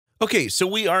Okay, so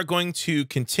we are going to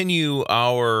continue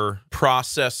our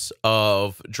process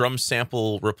of drum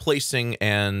sample replacing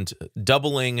and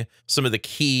doubling some of the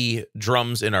key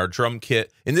drums in our drum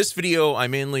kit. In this video, I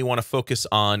mainly want to focus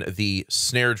on the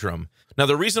snare drum. Now,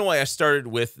 the reason why I started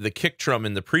with the kick drum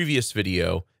in the previous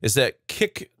video is that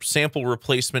kick sample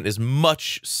replacement is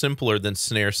much simpler than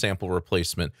snare sample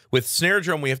replacement. With snare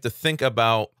drum, we have to think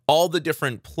about all the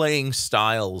different playing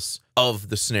styles of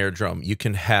the snare drum. You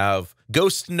can have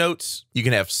ghost notes, you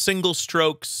can have single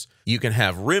strokes, you can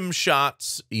have rim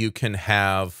shots, you can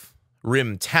have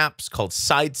rim taps called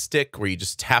side stick, where you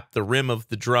just tap the rim of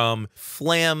the drum,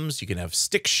 flams, you can have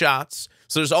stick shots.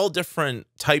 So there's all different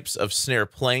types of snare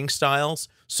playing styles.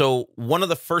 So one of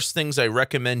the first things I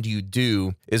recommend you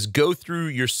do is go through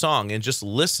your song and just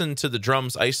listen to the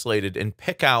drums isolated and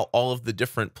pick out all of the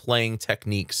different playing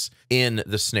techniques in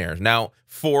the snare. Now,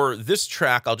 for this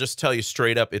track, I'll just tell you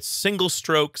straight up, it's single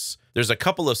strokes. There's a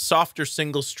couple of softer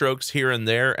single strokes here and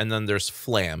there, and then there's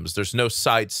flams. There's no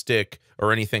side stick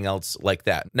or anything else like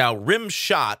that. Now, rim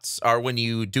shots are when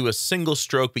you do a single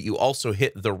stroke, but you also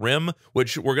hit the rim,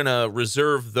 which we're gonna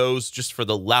reserve those just for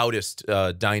the loudest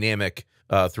dynamic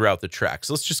throughout the track.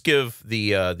 So let's just give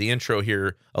the intro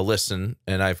here a listen,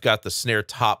 and I've got the snare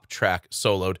top track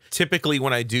soloed. Typically,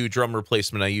 when I do drum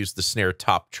replacement, I use the snare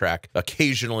top track.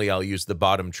 Occasionally, I'll use the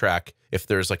bottom track if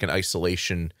there's like an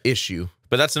isolation issue.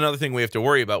 But that's another thing we have to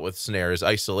worry about with snare is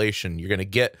isolation. You're going to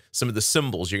get some of the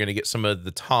cymbals, you're going to get some of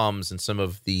the toms and some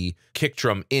of the kick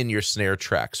drum in your snare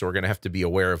track. So we're going to have to be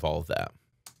aware of all of that.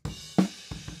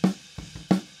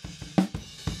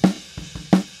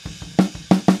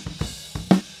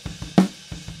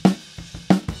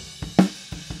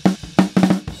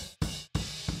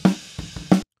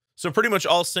 So pretty much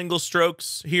all single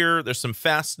strokes here. There's some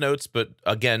fast notes, but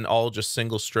again, all just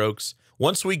single strokes.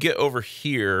 Once we get over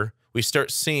here, we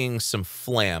start seeing some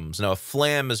flams. Now, a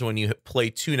flam is when you play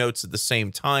two notes at the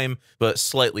same time, but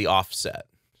slightly offset.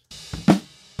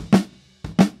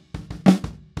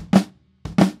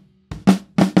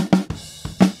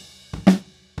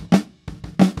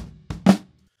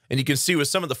 And you can see with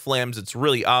some of the flams, it's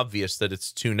really obvious that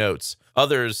it's two notes.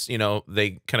 Others, you know,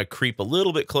 they kind of creep a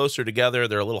little bit closer together.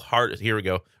 They're a little hard. Here we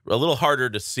go. A little harder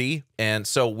to see. And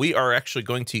so we are actually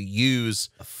going to use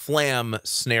flam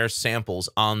snare samples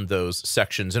on those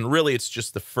sections. And really, it's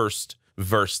just the first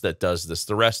verse that does this.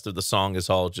 The rest of the song is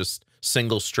all just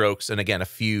single strokes. And again, a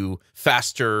few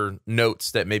faster notes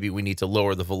that maybe we need to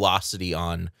lower the velocity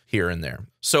on here and there.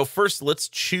 So first, let's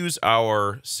choose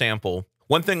our sample.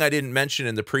 One thing I didn't mention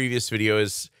in the previous video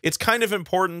is it's kind of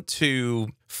important to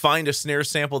find a snare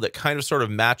sample that kind of sort of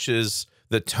matches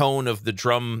the tone of the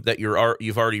drum that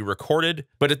you've already recorded,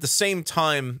 but at the same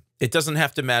time, it doesn't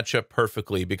have to match up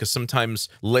perfectly because sometimes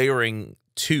layering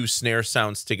two snare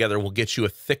sounds together will get you a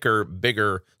thicker,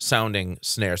 bigger sounding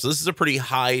snare. So this is a pretty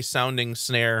high sounding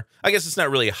snare. I guess it's not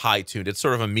really high tuned. It's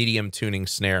sort of a medium tuning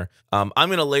snare. I'm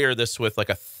going to layer this with like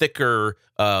a thicker,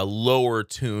 lower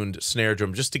tuned snare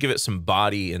drum just to give it some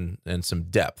body and some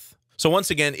depth. So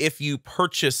once again, if you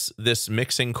purchase this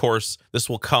mixing course, this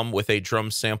will come with a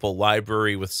drum sample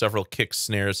library with several kicks,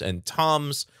 snares, and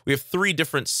toms. We have three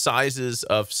different sizes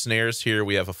of snares here.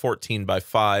 We have a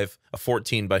 14x5, a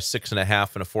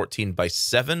 14x6.5, and a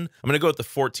 14x7. I'm going to go with the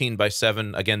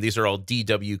 14x7. Again, these are all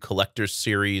DW Collector's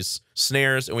Series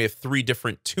snares, and we have three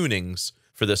different tunings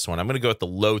for this one. I'm going to go with the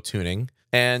low tuning.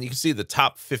 And you can see the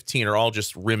top 15 are all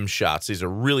just rim shots. These are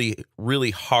really, really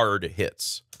hard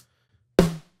hits.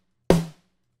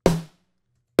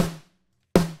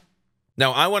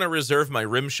 Now, I want to reserve my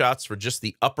rim shots for just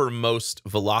the uppermost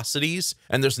velocities,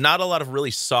 and there's not a lot of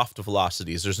really soft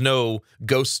velocities. There's no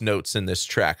ghost notes in this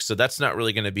track, so that's not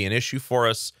really going to be an issue for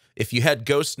us. If you had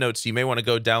ghost notes, you may want to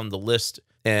go down the list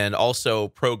and also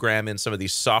program in some of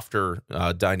these softer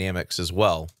dynamics as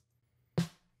well.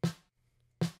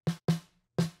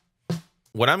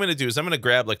 What I'm going to do is I'm going to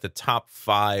grab like the top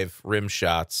 5 rim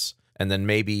shots and then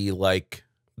maybe like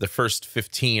the first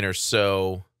 15 or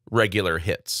so regular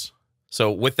hits. So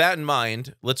with that in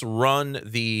mind, let's run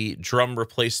the drum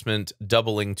replacement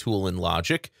doubling tool in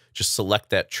Logic. Just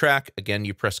select that track. Again,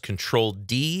 you press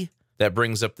Control-D. That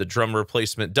brings up the drum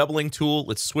replacement doubling tool.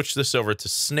 Let's switch this over to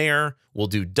snare. We'll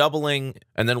do doubling,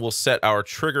 and then we'll set our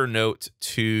trigger note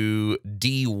to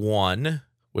D1,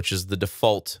 which is the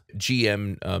default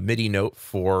GM MIDI note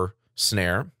for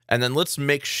snare. And then let's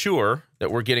make sure that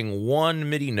we're getting one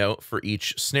MIDI note for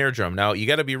each snare drum. Now, you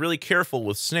got to be really careful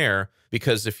with snare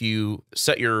because if you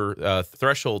set your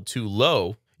threshold too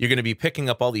low, you're going to be picking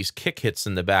up all these kick hits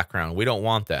in the background. We don't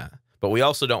want that. But we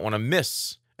also don't want to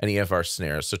miss any of our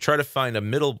snares. So try to find a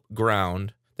middle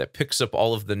ground that picks up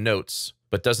all of the notes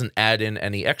but doesn't add in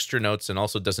any extra notes and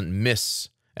also doesn't miss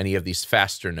any of these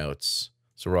faster notes.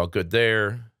 So we're all good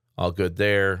there, all good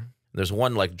there. There's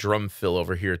one like drum fill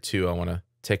over here too I want to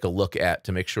take a look at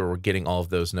to make sure we're getting all of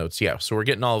those notes. Yeah, so we're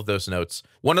getting all of those notes.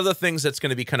 One of the things that's going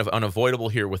to be kind of unavoidable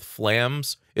here with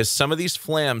flams is some of these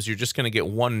flams you're just going to get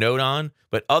one note on,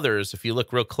 but others, if you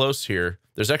look real close here,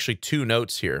 there's actually two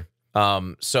notes here.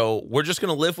 So we're just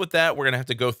going to live with that. We're going to have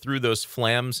to go through those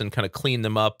flams and kind of clean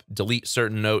them up, delete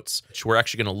certain notes. We're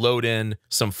actually going to load in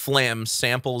some flam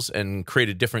samples and create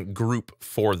a different group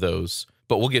for those,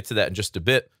 but we'll get to that in just a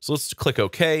bit. So let's click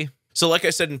OK. So like I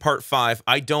said in part 5,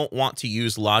 I don't want to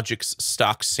use Logic's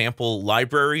stock sample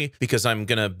library because I'm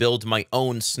going to build my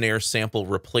own snare sample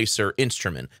replacer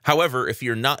instrument. However, if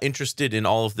you're not interested in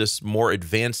all of this more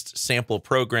advanced sample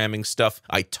programming stuff,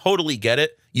 I totally get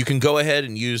it. You can go ahead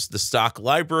and use the stock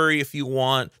library if you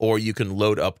want, or you can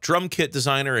load up Drum Kit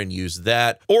Designer and use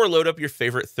that, or load up your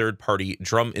favorite third-party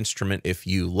drum instrument if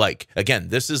you like. Again,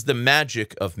 this is the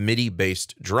magic of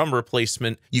MIDI-based drum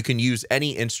replacement. You can use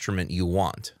any instrument you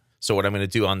want. So what I'm going to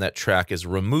do on that track is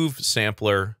remove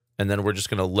sampler, and then we're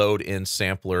just going to load in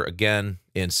sampler again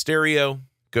in stereo,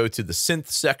 go to the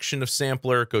synth section of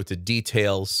sampler, go to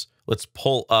details. Let's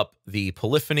pull up the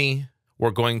polyphony. We're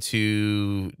going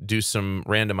to do some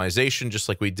randomization just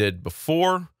like we did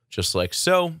before, just like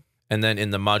so. And then in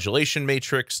the modulation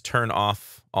matrix, turn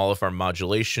off all of our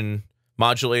modulation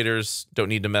modulators. Don't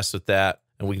need to mess with that.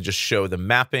 And we can just show the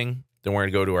mapping. Then we're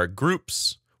going to go to our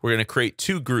groups. We're going to create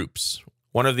two groups.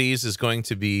 One of these is going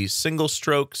to be single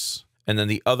strokes, and then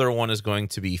the other one is going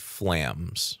to be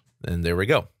flams. And there we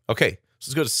go. Okay, so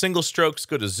let's go to single strokes,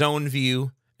 go to zone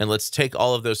view, and let's take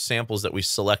all of those samples that we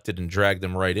selected and drag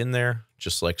them right in there,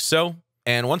 just like so.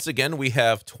 And once again, we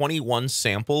have 21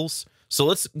 samples. So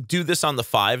let's do this on the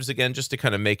 5s again, just to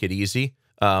kind of make it easy.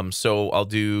 So I'll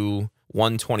do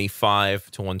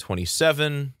 125 to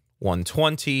 127,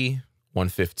 120,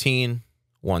 115,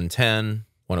 110,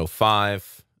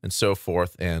 105, and so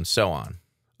forth and so on.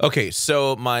 Okay,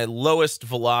 so my lowest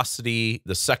velocity,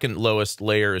 the second lowest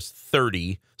layer is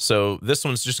 30. So this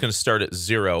one's just going to start at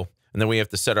 0. And then we have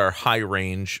to set our high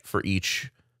range for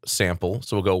each sample.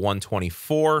 So we'll go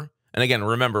 124. And again,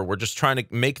 remember, we're just trying to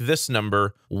make this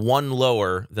number one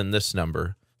lower than this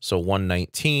number. So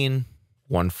 119,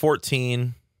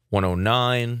 114,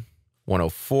 109,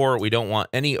 104. We don't want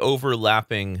any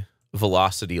overlapping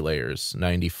velocity layers.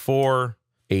 94,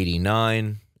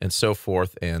 89, and so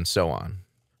forth and so on.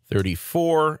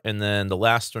 34, and then the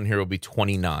last one here will be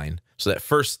 29. So that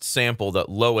first sample, that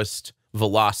lowest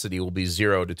velocity will be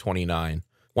 0 to 29.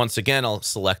 Once again, I'll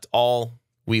select all.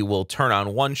 We will turn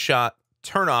on one shot,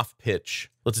 turn off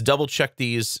pitch. Let's double check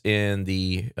these in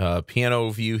the piano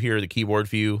view here, the keyboard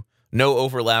view. No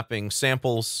overlapping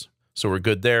samples, so we're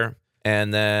good there.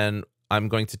 And then I'm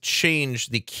going to change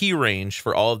the key range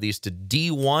for all of these to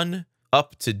D1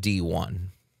 up to D1.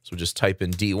 So just type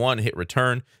in D1, hit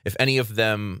return. If any of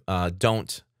them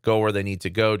don't go where they need to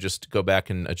go, just go back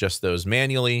and adjust those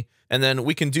manually. And then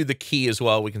we can do the key as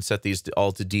well. We can set these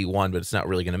all to D1, but it's not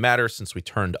really going to matter since we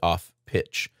turned off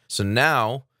pitch. So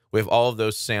now we have all of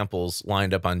those samples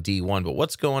lined up on D1, but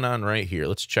what's going on right here?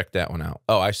 Let's check that one out.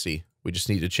 Oh, I see. We just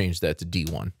need to change that to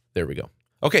D1. There we go.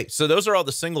 Okay, so those are all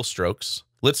the single strokes.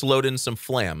 Let's load in some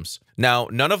flams. Now,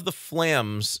 none of the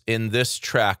flams in this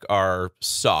track are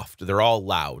soft. They're all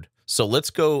loud. So let's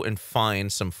go and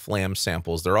find some flam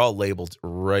samples. They're all labeled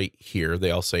right here. They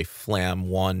all say flam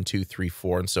 1, 2, 3,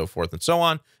 4, and so forth and so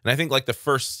on. And I think like the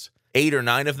first 8 or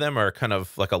 9 of them are kind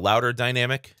of like a louder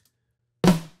dynamic.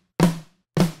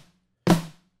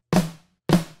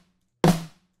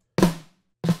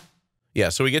 Yeah,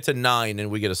 so we get to 9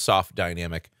 and we get a soft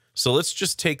dynamic. So let's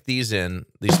just take these in,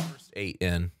 these first 8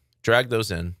 in, drag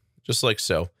those in, just like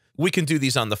so. We can do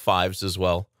these on the 5s as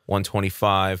well.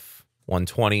 125,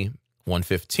 120,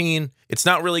 115. It's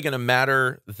not really going to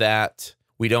matter that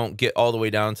we don't get all the way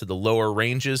down to the lower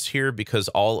ranges here because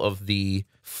all of the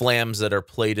flams that are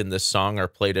played in this song are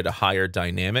played at a higher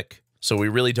dynamic. So we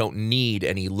really don't need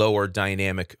any lower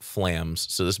dynamic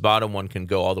flams. So this bottom one can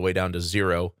go all the way down to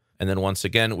 0. And then once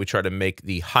again, we try to make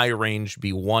the high range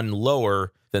be 1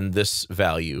 lower than this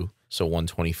value. So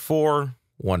 124,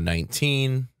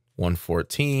 119,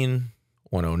 114,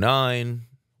 109,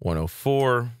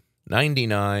 104,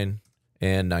 99,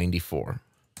 and 94.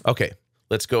 Okay,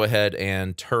 let's go ahead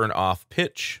and turn off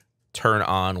pitch, turn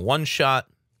on one shot.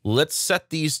 Let's set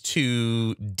these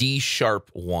to D sharp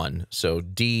 1. So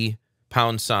D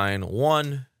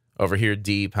 #1, over here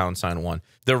D #1.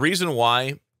 The reason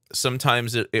why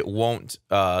sometimes it won't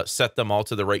set them all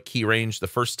to the right key range the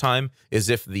first time, is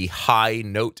if the high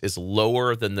note is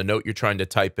lower than the note you're trying to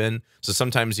type in. So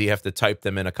sometimes you have to type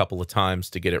them in a couple of times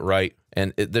to get it right.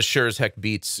 And this sure as heck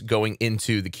beats going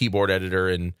into the keyboard editor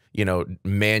and, you know,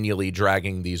 manually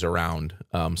dragging these around.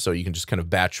 So you can just kind of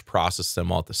batch process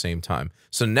them all at the same time.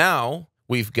 So now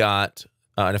we've got,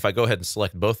 and if I go ahead and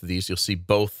select both of these, you'll see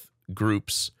both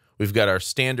groups. We've got our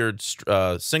standard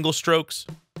single strokes.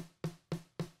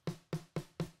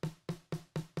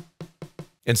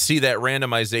 And see that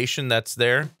randomization that's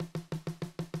there?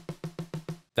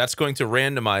 That's going to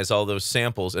randomize all those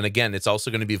samples. And again, it's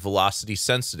also going to be velocity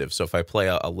sensitive. So if I play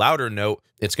a louder note,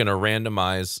 it's going to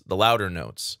randomize the louder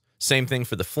notes. Same thing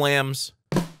for the flams.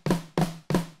 I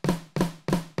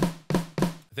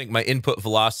think my input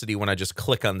velocity when I just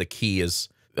click on the key is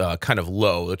kind of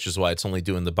low, which is why it's only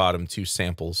doing the bottom two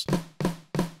samples.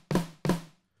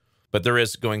 But there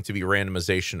is going to be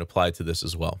randomization applied to this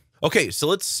as well. Okay, so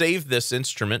let's save this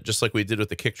instrument just like we did with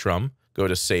the kick drum. Go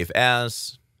to Save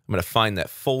As. I'm going to find that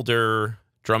folder,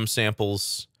 drum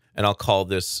samples, and I'll call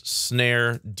this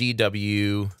Snare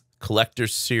DW Collector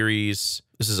Series.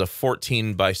 This is a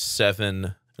 14x7,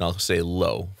 and I'll say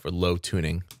low for low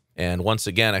tuning. And once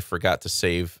again, I forgot to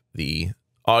save the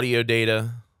audio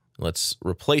data. Let's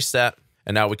replace that,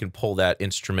 and now we can pull that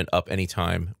instrument up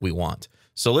anytime we want.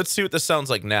 So let's see what this sounds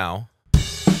like now.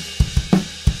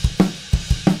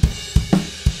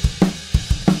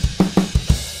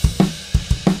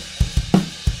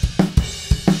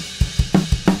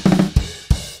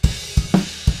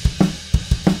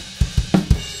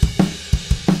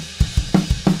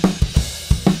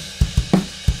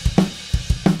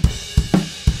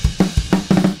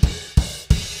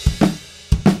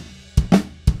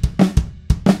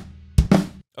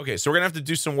 Okay, so we're going to have to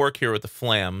do some work here with the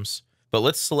flams, but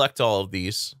let's select all of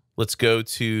these. Let's go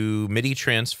to MIDI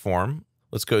transform.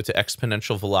 Let's go to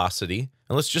exponential velocity,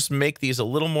 and let's just make these a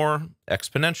little more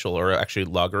exponential, or actually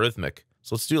logarithmic.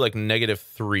 So let's do like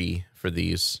 -3 for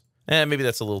these. Maybe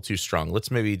that's a little too strong.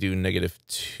 Let's maybe do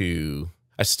 -2.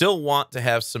 I still want to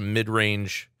have some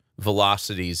mid-range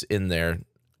velocities in there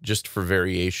just for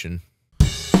variation.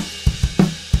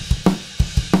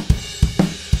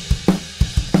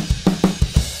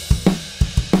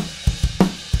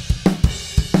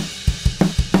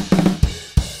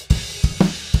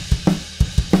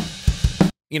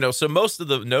 You know, so most of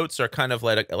the notes are kind of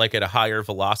like at a higher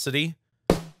velocity.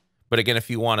 But again, if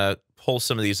you want to pull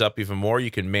some of these up even more,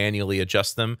 you can manually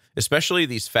adjust them. Especially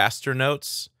these faster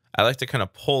notes, I like to kind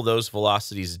of pull those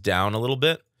velocities down a little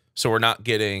bit, so we're not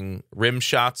getting rim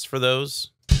shots for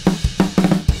those.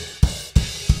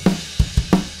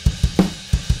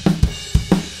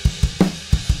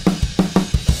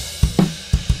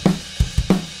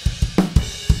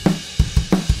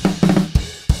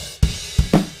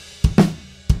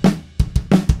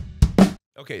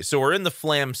 Okay, so we're in the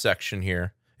flam section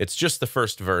here. It's just the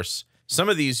first verse. Some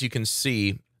of these you can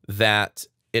see that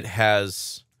it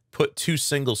has put 2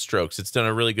 single strokes. It's done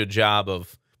a really good job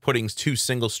of putting 2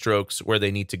 single strokes where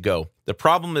they need to go. The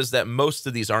problem is that most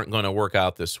of these aren't going to work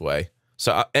out this way.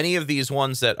 So any of these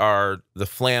ones that are, the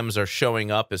flams are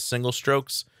showing up as single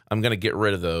strokes, I'm going to get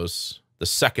rid of those. The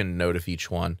second note of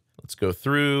each one. Let's go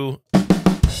through.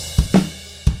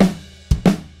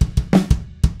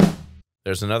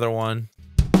 There's another one.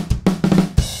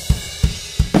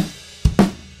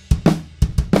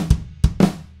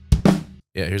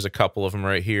 Yeah, here's a couple of them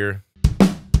right here.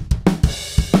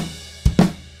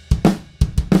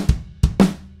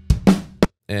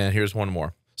 And here's one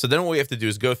more. So then what we have to do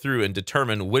is go through and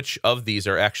determine which of these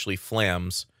are actually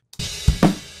flams.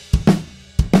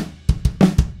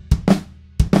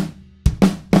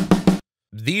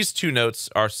 These 2 notes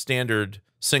are standard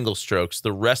single strokes.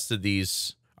 The rest of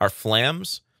these are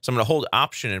flams. So I'm going to hold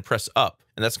Option and press up,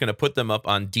 and that's going to put them up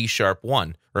on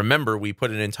D#1. Remember, we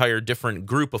put an entire different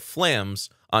group of flams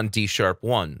on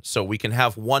D#1, so we can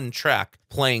have one track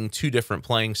playing 2 different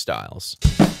playing styles.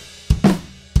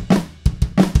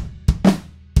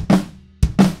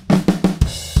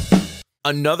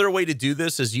 Another way to do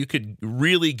this is you could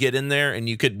really get in there and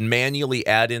you could manually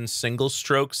add in single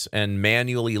strokes and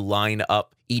manually line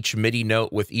up each MIDI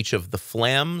note with each of the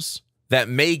flams. That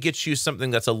may get you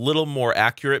something that's a little more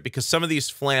accurate, because some of these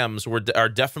flams are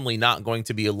definitely not going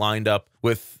to be lined up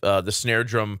with the snare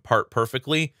drum part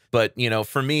perfectly. But, you know,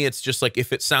 for me, it's just like,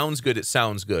 if it sounds good, it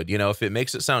sounds good. You know, if it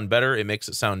makes it sound better, it makes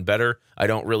it sound better. I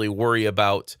don't really worry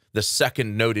about the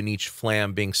second note in each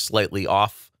flam being slightly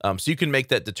off. So you can make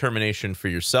that determination for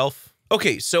yourself.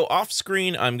 Okay, so off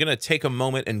screen, I'm going to take a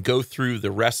moment and go through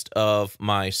the rest of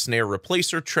my snare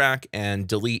replacer track and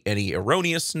delete any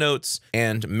erroneous notes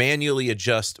and manually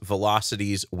adjust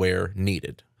velocities where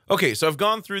needed. Okay, so I've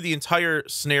gone through the entire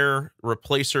snare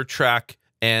replacer track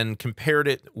and compared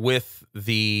it with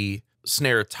the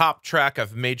snare top track.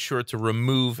 I've made sure to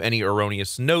remove any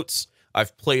erroneous notes.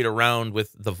 I've played around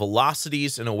with the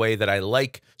velocities in a way that I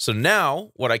like. So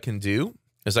now what I can do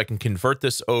is I can convert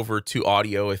this over to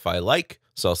audio if I like.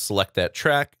 So I'll select that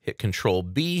track, hit Control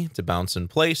B to bounce in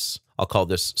place. I'll call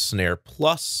this Snare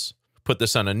Plus, put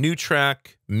this on a new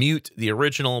track, mute the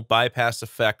original, bypass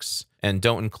effects, and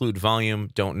don't include volume,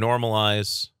 don't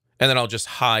normalize. And then I'll just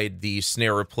hide the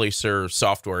snare replacer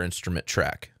software instrument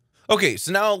track. Okay,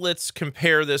 so now let's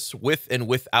compare this with and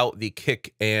without the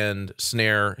kick and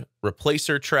snare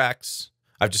replacer tracks.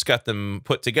 I've just got them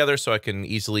put together so I can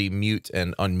easily mute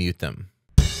and unmute them.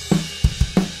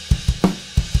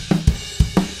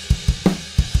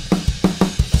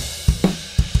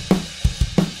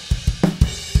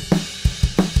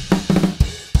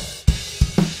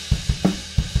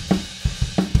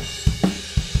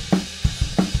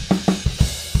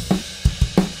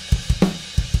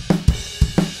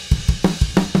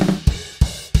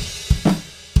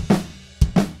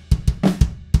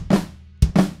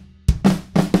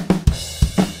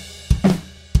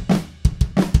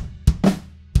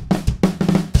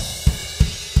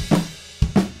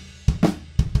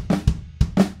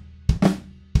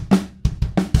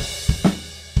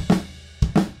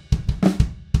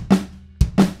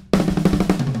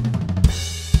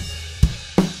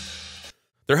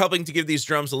 They're helping to give these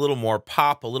drums a little more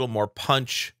pop, a little more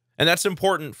punch. And that's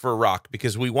important for rock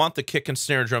because we want the kick and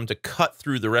snare drum to cut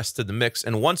through the rest of the mix.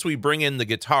 And once we bring in the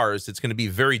guitars, it's going to be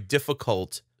very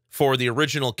difficult for the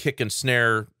original kick and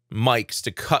snare mics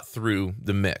to cut through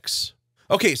the mix.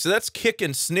 Okay, so that's kick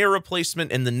and snare replacement.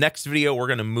 In the next video, we're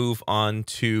going to move on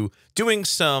to doing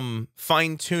some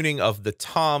fine-tuning of the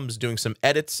toms, doing some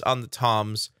edits on the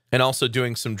toms, and also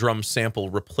doing some drum sample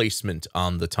replacement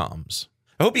on the toms.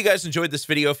 I hope you guys enjoyed this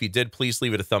video. If you did, please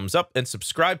leave it a thumbs up and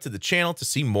subscribe to the channel to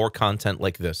see more content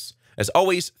like this. As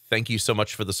always, thank you so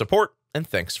much for the support, and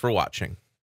thanks for watching.